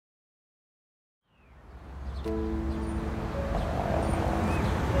I'll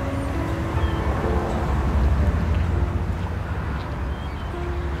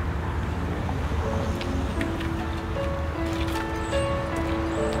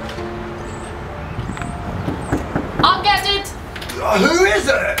get it! Who is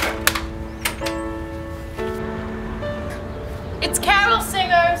it? It's carol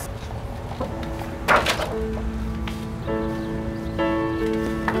singers!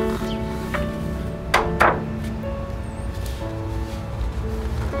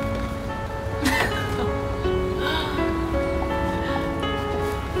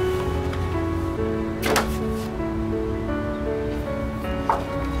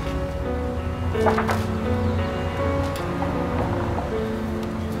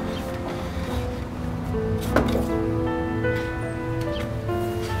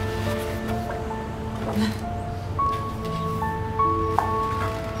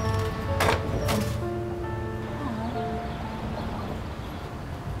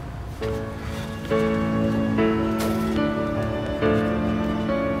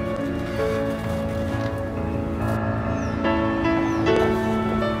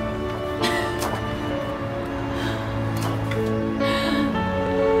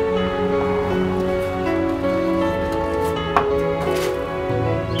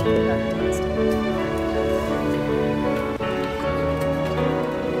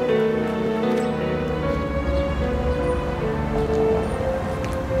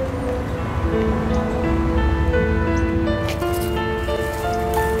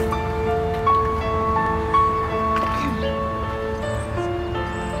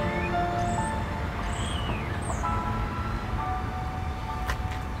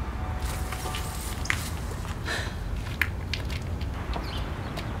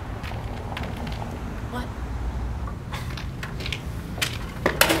 What?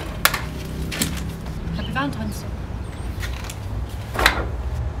 Happy Valentine's Day.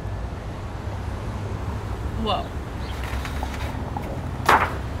 Whoa.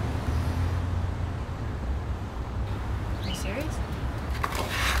 Are you serious?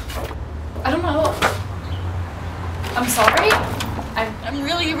 I don't know. I'm sorry. I'm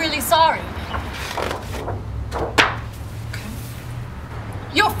really, really sorry. Okay.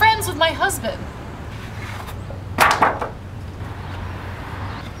 You're friends with my husband.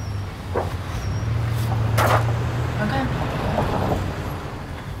 Okay.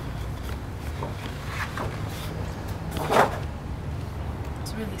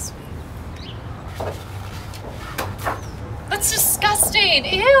 It's really sweet. That's disgusting!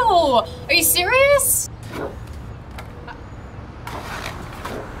 Ew! Are you serious?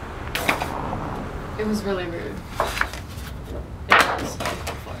 It was really rude. It was.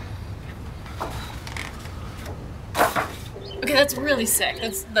 Okay, that's really sick.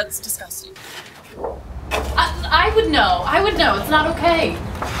 That's disgusting. I would know. I would know. It's not okay.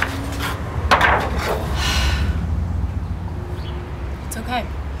 It's okay.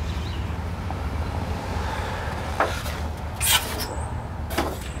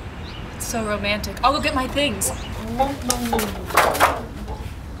 It's so romantic. I'll go get my things.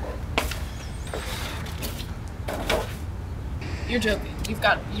 You're joking. You've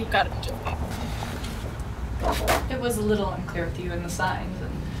got to be joking. It was a little unclear with you in the signs,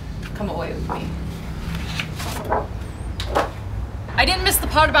 and come away with me. I didn't miss the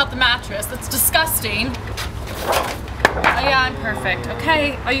part about the mattress. That's disgusting. Oh yeah, I'm perfect.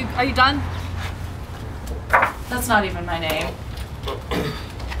 Okay, are you done? That's not even my name.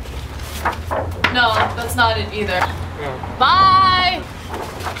 No, that's not it either. Bye!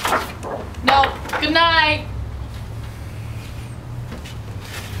 No, good night.